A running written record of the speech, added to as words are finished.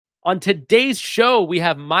On today's show, we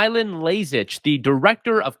have Milan Lazich, the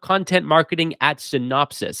Director of Content Marketing at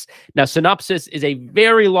Synopsys. Now, Synopsys is a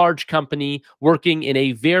very large company working in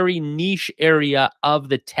a very niche area of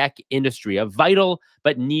the tech industry, a vital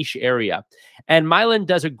but niche area. And Milan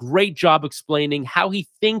does a great job explaining how he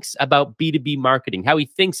thinks about B2B marketing, how he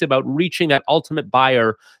thinks about reaching that ultimate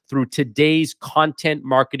buyer through today's content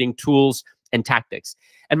marketing tools and tactics.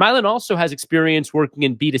 And Milan also has experience working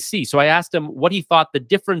in B2C. So I asked him what he thought the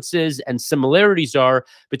differences and similarities are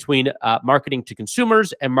between marketing to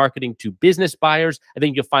consumers and marketing to business buyers. I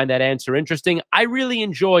think you'll find that answer interesting. I really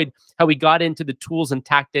enjoyed how he got into the tools and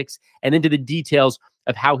tactics and into the details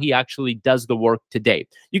of how he actually does the work today.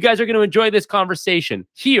 You guys are going to enjoy this conversation.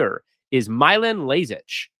 Here is Milan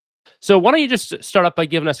Lazich. So why don't you just start up by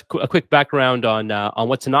giving us a quick background on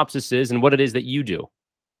what Synopsys is and what it is that you do?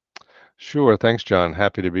 Sure. Thanks, John.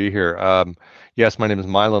 Happy to be here. Yes, my name is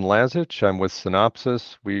Milan Lazich. I'm with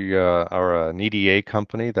Synopsys. We are an EDA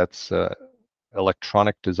company. That's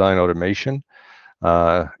electronic design automation.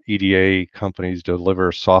 EDA companies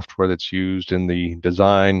deliver software that's used in the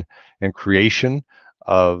design and creation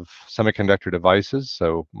of semiconductor devices.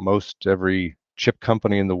 So most every chip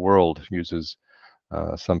company in the world uses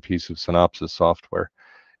some piece of Synopsys software.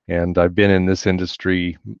 And I've been in this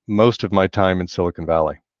industry most of my time in Silicon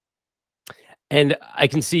Valley. And I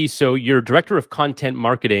can see, so you're director of content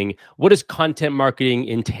marketing. What does content marketing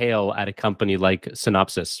entail at a company like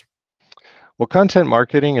Synopsys? Well, content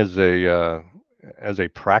marketing as a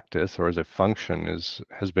practice or as a function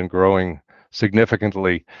has been growing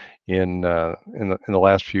significantly in the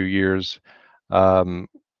last few years. The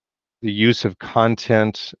use of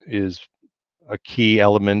content is a key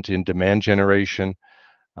element in demand generation,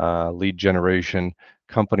 lead generation.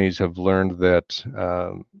 Companies have learned that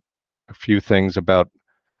a few things about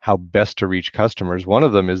how best to reach customers. One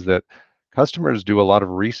of them is that customers do a lot of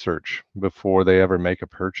research before they ever make a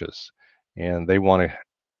purchase, and they want to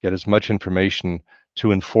get as much information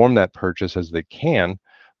to inform that purchase as they can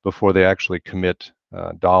before they actually commit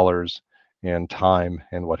dollars and time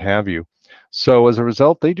and what have you. So as a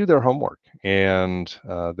result, they do their homework, and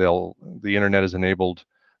the internet has enabled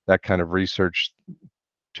that kind of research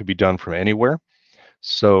to be done from anywhere.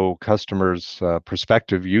 So customers,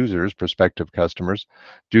 prospective users, prospective customers,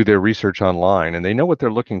 do their research online, and they know what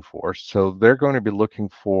they're looking for. So they're going to be looking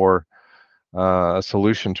for a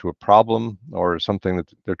solution to a problem or something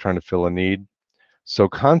that they're trying to fill a need. So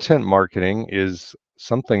content marketing is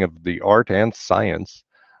something of the art and science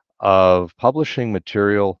of publishing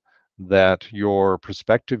material that your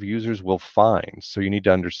prospective users will find. So you need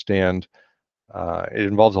to understand it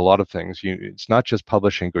involves a lot of things. It's not just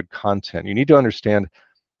publishing good content. You need to understand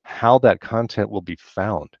how that content will be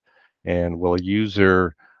found, and will a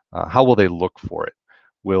user, how will they look for it?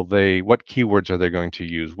 What keywords are they going to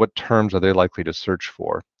use? What terms are they likely to search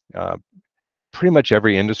for? Pretty much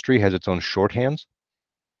every industry has its own shorthands,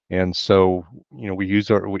 and so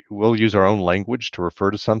we'll use our own language to refer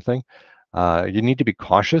to something. You need to be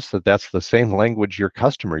cautious that that's the same language your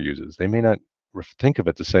customer uses. They may not think of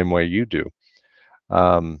it the same way you do.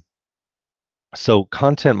 So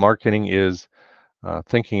content marketing is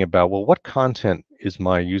thinking about, well, what content is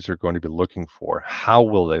my user going to be looking for? How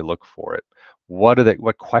will they look for it?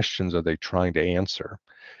 What questions are they trying to answer?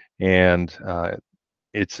 And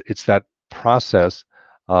it's that process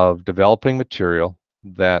of developing material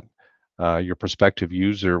that your prospective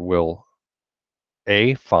user will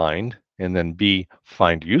A, find, and then B,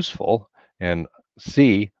 find useful, and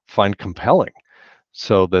C, find compelling,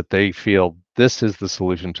 so that they feel this is the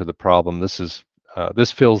solution to the problem.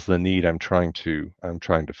 This fills the need I'm trying to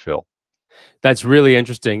fill. That's really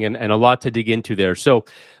interesting and a lot to dig into there. So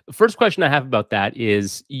the first question I have about that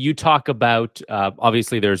is, you talk about,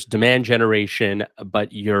 obviously there's demand generation,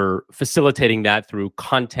 but you're facilitating that through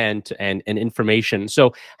content and information.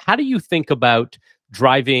 So how do you think about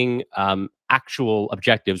driving actual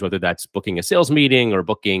objectives, whether that's booking a sales meeting or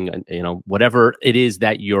booking, whatever it is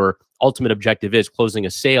that your ultimate objective is, closing a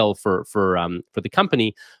sale for the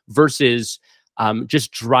company, versus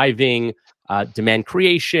just driving demand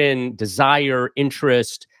creation, desire,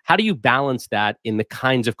 interest? How do you balance that in the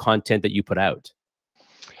kinds of content that you put out?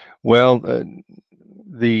 Well,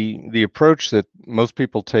 the approach that most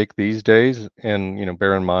people take these days, and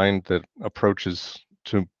bear in mind that approaches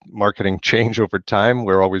to marketing change over time.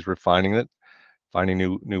 We're always refining it, finding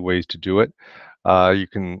new ways to do it. You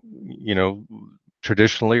can,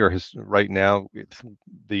 traditionally or right now,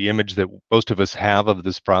 the image that most of us have of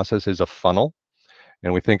this process is a funnel.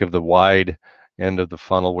 And we think of the wide end of the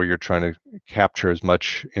funnel where you're trying to capture as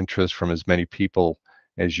much interest from as many people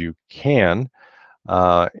as you can.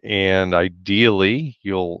 And ideally,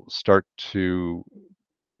 you'll start to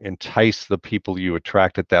entice the people you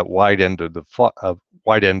attract at that wide end of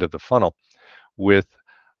the funnel with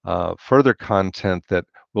further content that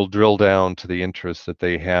will drill down to the interests that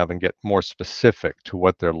they have and get more specific to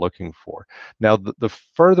what they're looking for. Now, the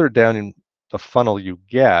further down in the funnel you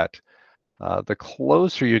get, the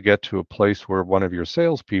closer you get to a place where one of your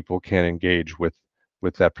salespeople can engage with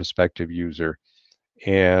that prospective user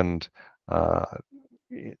and uh,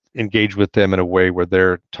 engage with them in a way where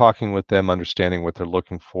they're talking with them, understanding what they're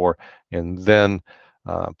looking for, and then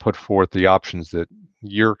put forth the options that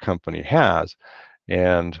your company has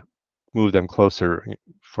and move them closer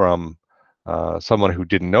from someone who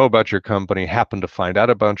didn't know about your company, happened to find out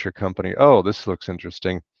about your company. Oh, this looks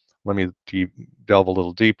interesting. Let me delve a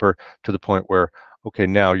little deeper to the point where, okay,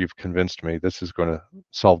 now you've convinced me this is going to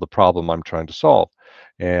solve the problem I'm trying to solve.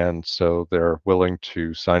 And so they're willing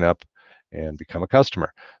to sign up and become a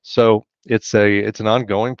customer. So it's an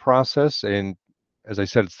ongoing process. And as I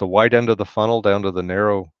said, it's the wide end of the funnel down to the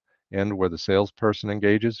narrow end where the salesperson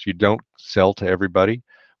engages. You don't sell to everybody,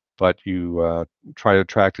 but you try to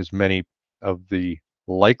attract as many of the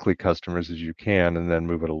likely customers as you can, and then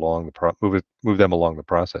move them along the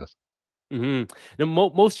process. Now,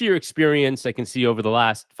 most of your experience, I can see over the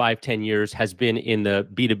last 5, 10 years, has been in the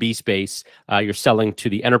B2B space. You're selling to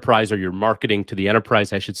the enterprise, or you're marketing to the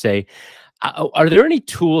enterprise, I should say. Are there any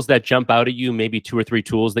tools that jump out at you, maybe 2 or 3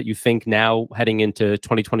 tools that you think now heading into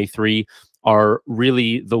 2023 are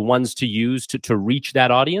really the ones to use to reach that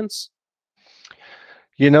audience?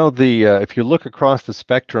 You know, the if you look across the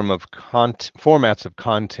spectrum of formats of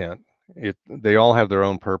content, they all have their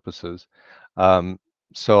own purposes. Um,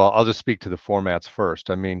 so I'll just speak to the formats first.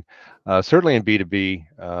 I mean, certainly in B2B,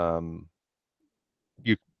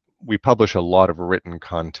 you we publish a lot of written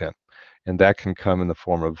content, and that can come in the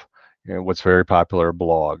form of, what's very popular,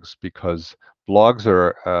 blogs, because blogs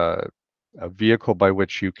are a vehicle by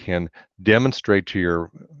which you can demonstrate to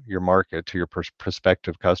your market, to your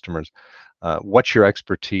prospective customers, what your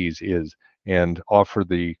expertise is, and offer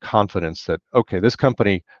the confidence that, okay, this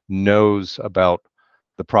company knows about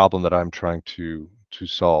the problem that I'm trying to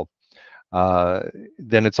solve. Uh,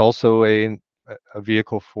 then it's also a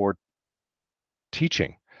vehicle for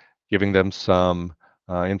teaching, giving them some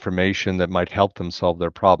information that might help them solve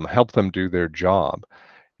their problem, help them do their job.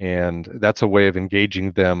 And that's a way of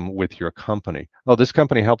engaging them with your company. Oh, this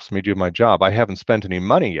company helps me do my job. I haven't spent any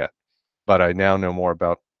money yet, but I now know more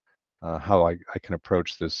about how I can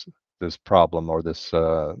approach this problem or this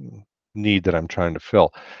need that I'm trying to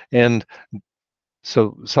fill. And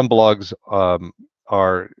so some blogs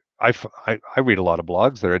are I read a lot of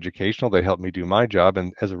blogs. They're educational. They help me do my job,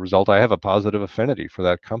 and as a result, I have a positive affinity for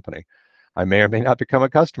that company. I may or may not become a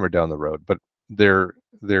customer down the road, but they're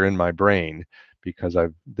they're in my brain because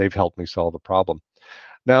they've helped me solve a problem.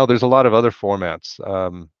 Now, there's a lot of other formats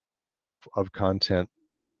of content.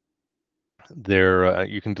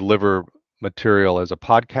 You can deliver material as a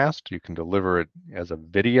podcast. You can deliver it as a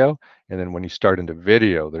video, and then when you start into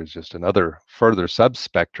video, there's just another further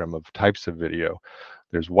subspectrum of types of video.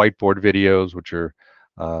 There's whiteboard videos, which are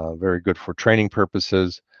very good for training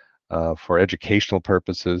purposes, for educational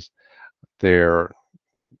purposes. They're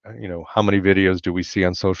how many videos do we see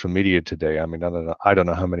on social media today? I mean, I don't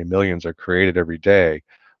know how many millions are created every day.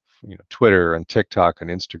 Twitter and TikTok and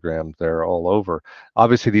Instagram, they're all over.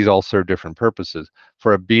 Obviously, these all serve different purposes.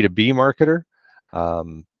 For a B2B marketer,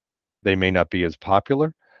 um, they may not be as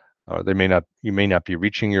popular. You may not be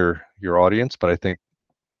reaching your audience, but I think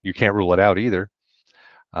you can't rule it out either.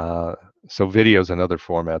 Uh, so video is another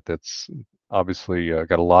format that's obviously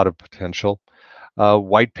got a lot of potential.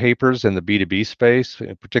 White papers in the B2B space,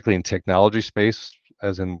 particularly in technology space,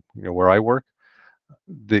 as in where I work.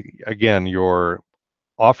 Again, you're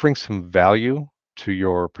offering some value to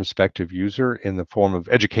your prospective user in the form of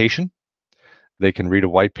education. They can read a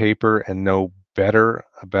white paper and know better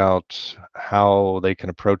about how they can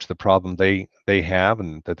approach the problem they have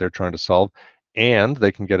and that they're trying to solve, and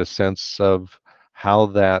they can get a sense of how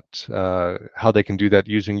they can do that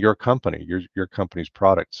using your company's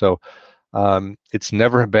product. So it's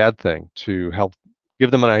never a bad thing to help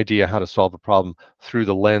give them an idea how to solve a problem through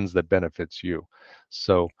the lens that benefits you.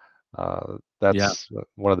 So Yeah. that's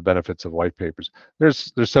one of the benefits of white papers.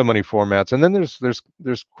 There's so many formats, and then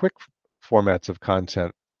there's quick formats of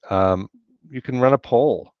content. Um, you can run a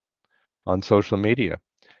poll on social media,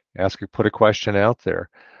 put a question out there.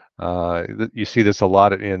 You see this a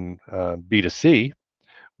lot in B2C,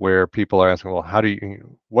 where people are asking,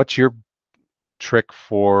 well, what's your trick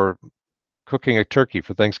for cooking a turkey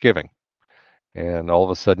for Thanksgiving? And all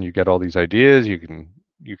of a sudden you get all these ideas. You can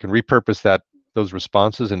repurpose that those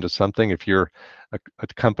responses into something. If you're a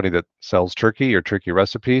company that sells turkey or turkey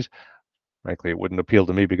recipes, frankly, it wouldn't appeal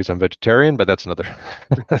to me because I'm vegetarian, but that's another,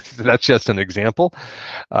 that's just an example.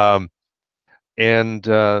 Um, and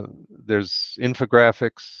there's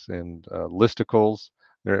infographics and listicles.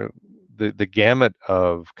 There, the gamut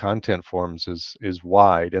of content forms is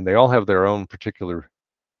wide, and they all have their own particular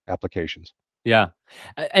applications. Yeah.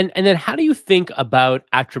 And then how do you think about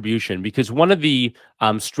attribution? Because one of the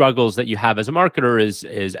struggles that you have as a marketer is,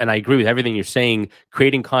 and I agree with everything you're saying,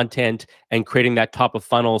 creating content and creating that top of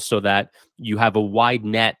funnel so that you have a wide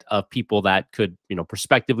net of people that could,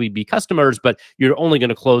 prospectively be customers, but you're only going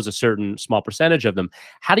to close a certain small percentage of them.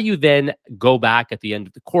 How do you then go back at the end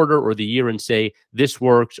of the quarter or the year and say this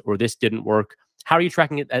worked or this didn't work? How are you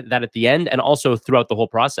tracking that at the end and also throughout the whole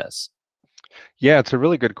process? Yeah, it's a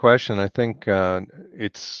really good question. I think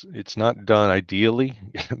it's not done ideally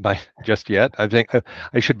by just yet. I think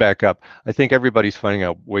I should back up. I think everybody's finding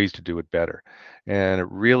out ways to do it better, and it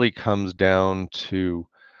really comes down to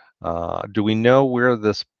do we know where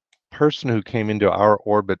this person who came into our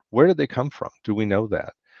orbit, where did they come from? Do we know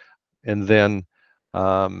that? And then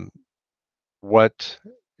um, what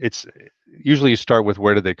it's usually you start with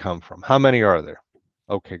where did they come from? How many are there?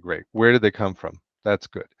 Okay, great. Where did they come from? That's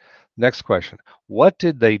good. Next question. What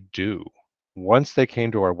did they do once they came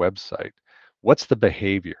to our website? What's the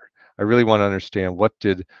behavior? I really want to understand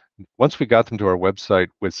once we got them to our website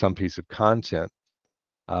with some piece of content,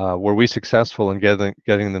 were we successful in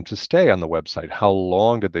getting them to stay on the website? How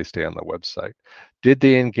long did they stay on the website? Did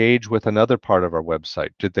they engage with another part of our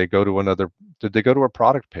website? Did they go to a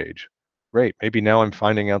product page? Great. Maybe now I'm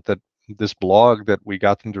finding out that this blog that we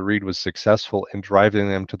got them to read was successful in driving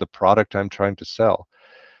them to the product I'm trying to sell.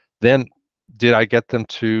 Then did I get them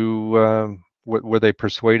to were they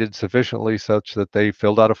persuaded sufficiently such that they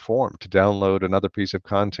filled out a form to download another piece of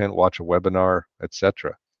content, watch a webinar,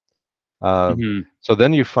 etc. Um, Hmm. so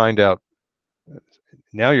then you find out,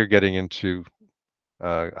 now you're getting into,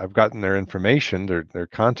 I've gotten their information, their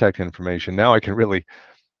contact information. Now I can really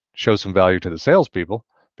show some value to the salespeople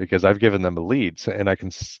because I've given them a lead. So, and I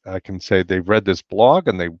can say they've read this blog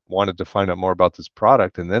and they wanted to find out more about this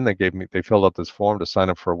product, and then they filled out this form to sign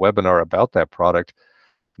up for a webinar about that product.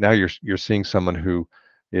 Now you're seeing someone who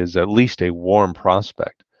is at least a warm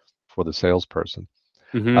prospect for the salesperson.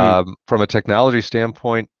 Hmm. From a technology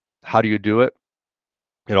standpoint, how do you do it?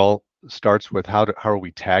 It all starts with how are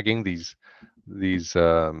we tagging these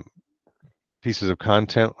pieces of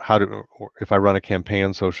content? If I run a campaign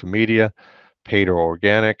on social media, paid or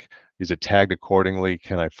organic, is it tagged accordingly?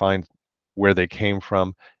 Can I find where they came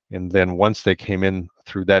from? And then once they came in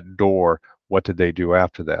through that door, what did they do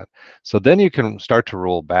after that? So then you can start to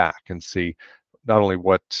roll back and see not only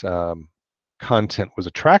what content was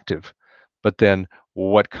attractive, but then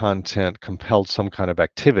what content compelled some kind of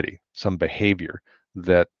activity, some behavior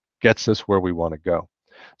that gets us where we want to go.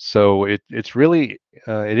 So it's really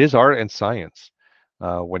it is art and science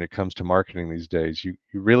when it comes to marketing these days. You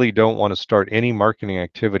really don't want to start any marketing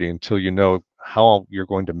activity until you know how you're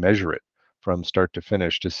going to measure it from start to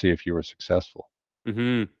finish to see if you were successful.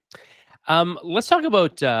 Hmm. Let's talk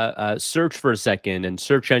about search for a second and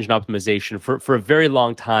search engine optimization. For a very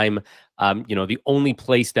long time, the only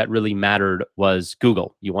place that really mattered was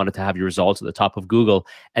Google. You wanted to have your results at the top of Google.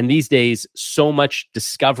 And these days, so much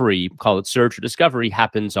discovery, call it search or discovery,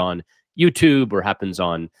 happens on YouTube or happens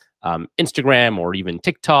on Instagram or even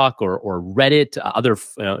TikTok or Reddit, other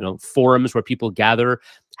forums where people gather.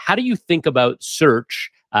 How do you think about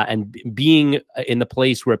search and being in the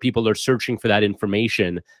place where people are searching for that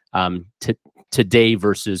information today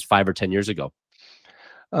versus 5 or 10 years ago?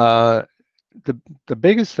 Uh, the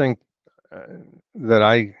biggest thing uh,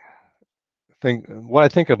 that what I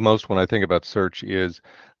think of most when I think about search is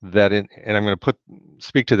that and I'm going to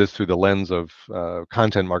speak to this through the lens of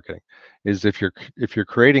content marketing, is if you're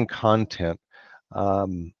creating content,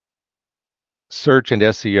 um, search and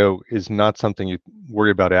SEO is not something you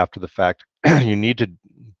worry about after the fact. You need to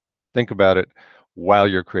think about it while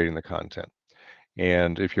you're creating the content.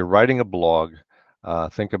 And if you're writing a blog,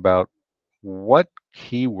 think about what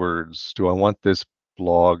keywords do I want this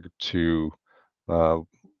blog to uh,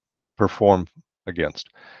 perform against,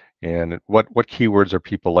 and what keywords are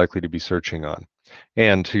people likely to be searching on.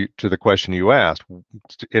 And to the question you asked,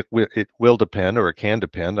 it will depend, or it can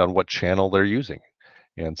depend on what channel they're using.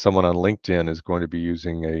 And someone on LinkedIn is going to be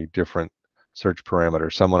using a different search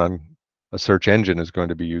parameter. Someone on a search engine is going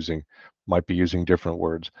to might be using different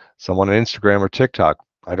words. Someone on Instagram or TikTok,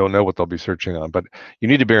 I don't know what they'll be searching on, but you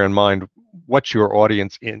need to bear in mind what your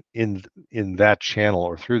audience in that channel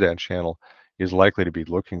or through that channel is likely to be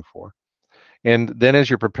looking for. And then as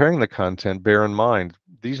you're preparing the content, bear in mind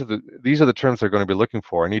these are the terms they're going to be looking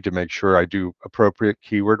for. I need to make sure I do appropriate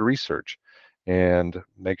keyword research and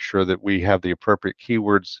make sure that we have the appropriate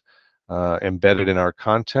keywords embedded in our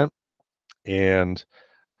content. And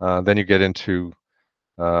then you get into,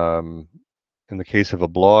 in the case of a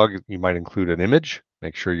blog, you might include an image.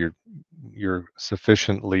 Make sure you're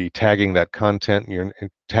sufficiently tagging that content. You're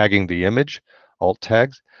tagging the image, alt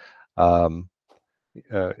tags. Um,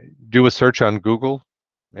 do a search on Google,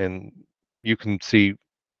 and you can see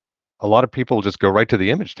a lot of people just go right to the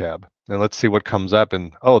image tab and let's see what comes up.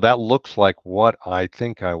 And oh, that looks like what I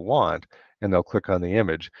think I want. And they'll click on the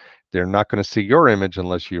image. They're not going to see your image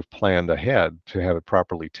unless you've planned ahead to have it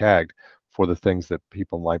properly tagged for the things that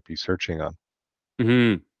people might be searching on.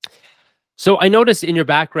 Hmm. So I noticed in your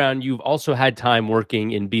background, you've also had time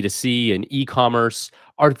working in B2C and e-commerce.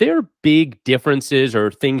 Are there big differences or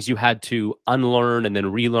things you had to unlearn and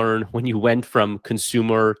then relearn when you went from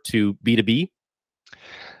consumer to B2B?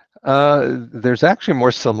 There's actually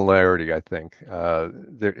more similarity, I think.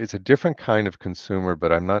 It's a different kind of consumer,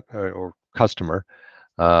 but I'm not, or customer.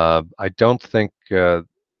 I don't think, I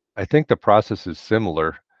think the process is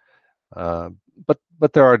similar, uh,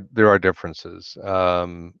 but there are differences.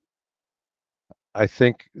 I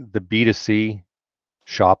think the B2C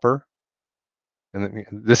shopper, and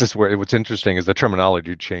this is where what's interesting is the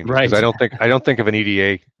terminology changes, because Right. I don't think of an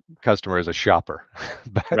EDA customer as a shopper,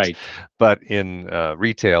 but Right. in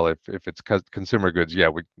retail, if it's consumer goods, yeah,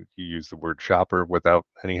 you use the word shopper without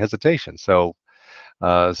any hesitation. So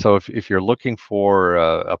so if you're looking for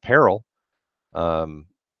apparel, um,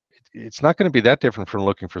 it's not going to be that different from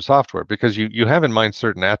looking for software, because you have in mind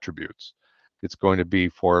certain attributes. It's going to be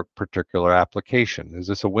for a particular application. Is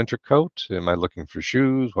this a winter coat? Am I looking for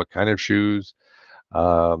shoes? What kind of shoes?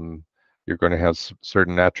 Um, you're going to have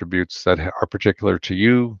certain attributes that are particular to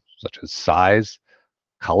you, such as size,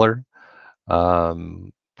 color,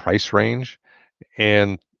 price range,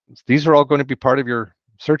 and these are all going to be part of your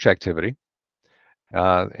search activity.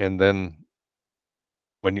 And then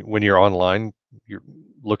when you're online, you're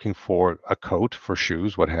looking for a coat, for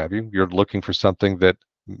shoes, what have you. You're looking for something that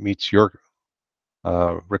meets your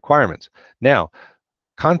requirements. Now,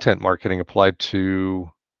 content marketing applied to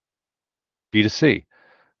B2C,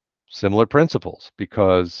 similar principles,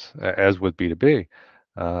 because as with B2B,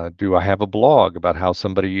 do I have a blog about how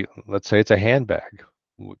somebody, let's say it's a handbag.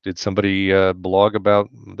 Did somebody blog about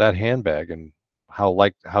that handbag and how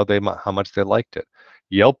much they liked it?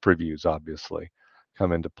 Yelp reviews obviously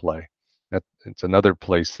come into play. It's another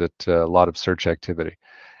place that a lot of search activity.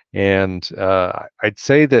 And I'd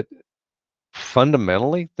say that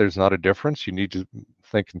fundamentally, there's not a difference. You need to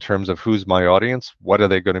think in terms of who's my audience, what are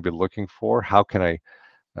they going to be looking for, how can I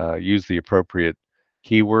use the appropriate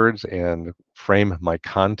keywords and frame my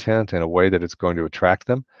content in a way that it's going to attract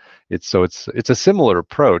them. It's a similar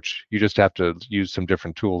approach. You just have to use some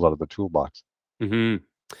different tools out of the toolbox. Hmm.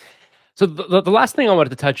 So the last thing I wanted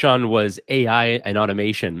to touch on was AI and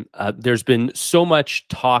automation. There's been so much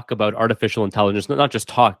talk about artificial intelligence, not just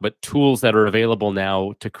talk, but tools that are available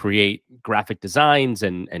now to create graphic designs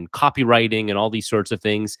and copywriting and all these sorts of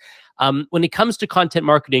things. When it comes to content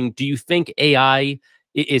marketing, do you think AI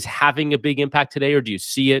is having a big impact today, or do you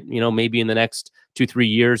see it, maybe in the next 2, 3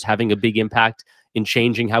 years having a big impact in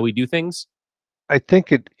changing how we do things? I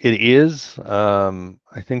think it is.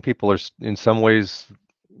 I think people are in some ways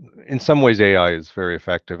AI is very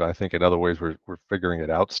effective. I think in other ways we're figuring it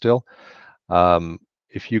out still.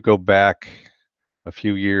 If you go back a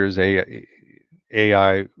few years,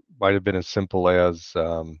 AI might have been as simple as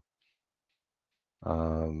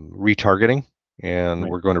retargeting, and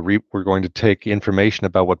Right. we're going to take information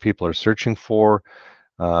about what people are searching for,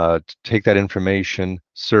 to take that information,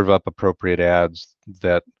 serve up appropriate ads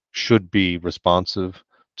that should be responsive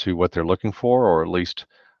to what they're looking for, or at least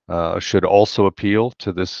should also appeal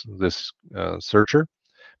to this searcher,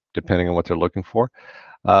 depending on what they're looking for.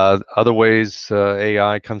 Other ways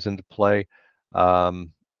AI comes into play.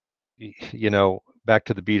 Um, Back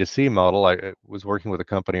to the B2C model, I was working with a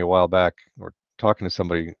company a while back, or talking to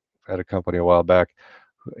somebody at a company a while back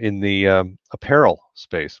in the apparel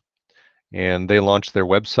space. And they launched their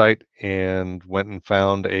website and went and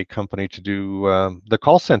found a company to do the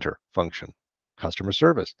call center function, customer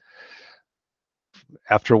service.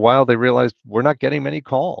 After a while, they realized we're not getting many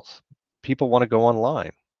calls. People want to go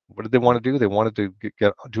online. What did they want to do? They wanted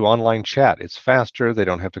to do online chat. It's faster. They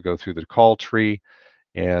don't have to go through the call tree,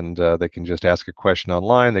 and they can just ask a question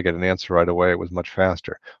online. They get an answer right away. It was much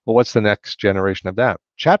faster. Well, what's the next generation of that?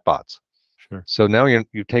 Chatbots. Sure. So now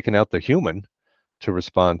you've taken out the human to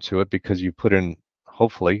respond to it, because you put in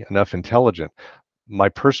hopefully enough intelligence. my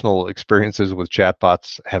personal experiences with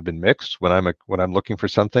chatbots have been mixed. When I'm looking for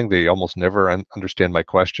something, they almost never understand my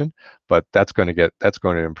question, but that's going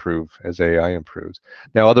to improve as AI improves.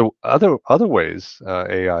 Now, other ways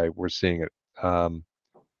AI we're seeing it.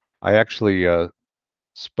 I actually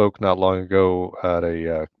spoke not long ago at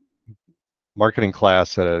a marketing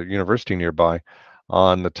class at a university nearby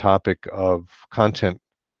on the topic of content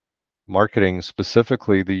marketing,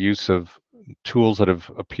 specifically the use of tools that have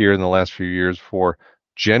appeared in the last few years for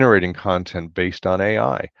generating content based on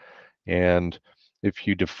AI. And if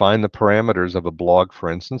you define the parameters of a blog,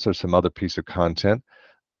 for instance, or some other piece of content,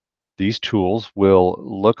 these tools will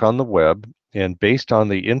look on the web, and based on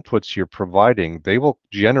the inputs you're providing, they will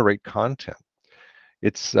generate content.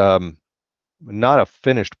 It's not a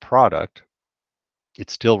finished product. It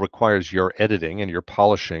still requires your editing and your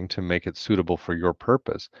polishing to make it suitable for your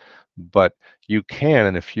purpose. But you can,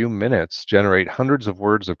 in a few minutes, generate hundreds of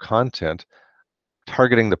words of content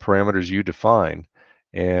targeting the parameters you define.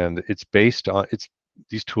 And it's based on,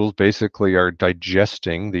 these tools basically are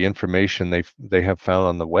digesting the information they have found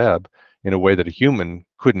on the web in a way that a human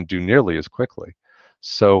couldn't do nearly as quickly.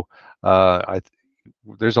 So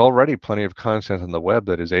there's already plenty of content on the web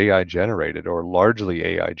that is AI generated or largely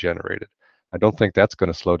AI generated. I don't think that's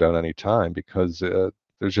going to slow down any time because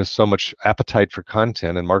there's just so much appetite for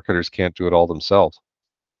content, and marketers can't do it all themselves.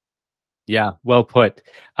 Yeah, well put.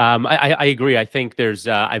 I agree. I think there's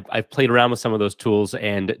I've played around with some of those tools,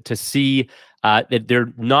 and to see that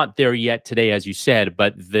they're not there yet today, as you said,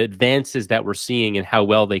 but the advances that we're seeing and how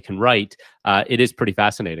well they can write, it is pretty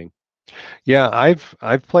fascinating. Yeah,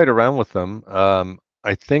 I've played around with them.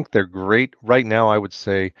 I think they're great right now. I would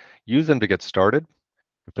say use them to get started.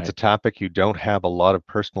 If it's a Right. topic you don't have a lot of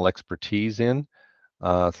personal expertise in,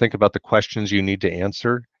 think about the questions you need to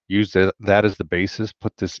answer. Use that as the basis.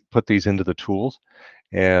 Put these into the tools,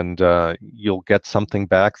 and you'll get something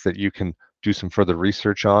back that you can do some further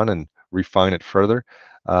research on and refine it further.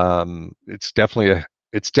 It's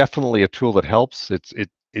definitely a tool that helps.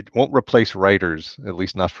 It won't replace writers, at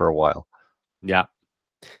least not for a while. Yeah.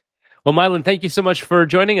 Well, Milan, thank you so much for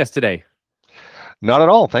joining us today. Not at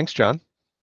all. Thanks, John.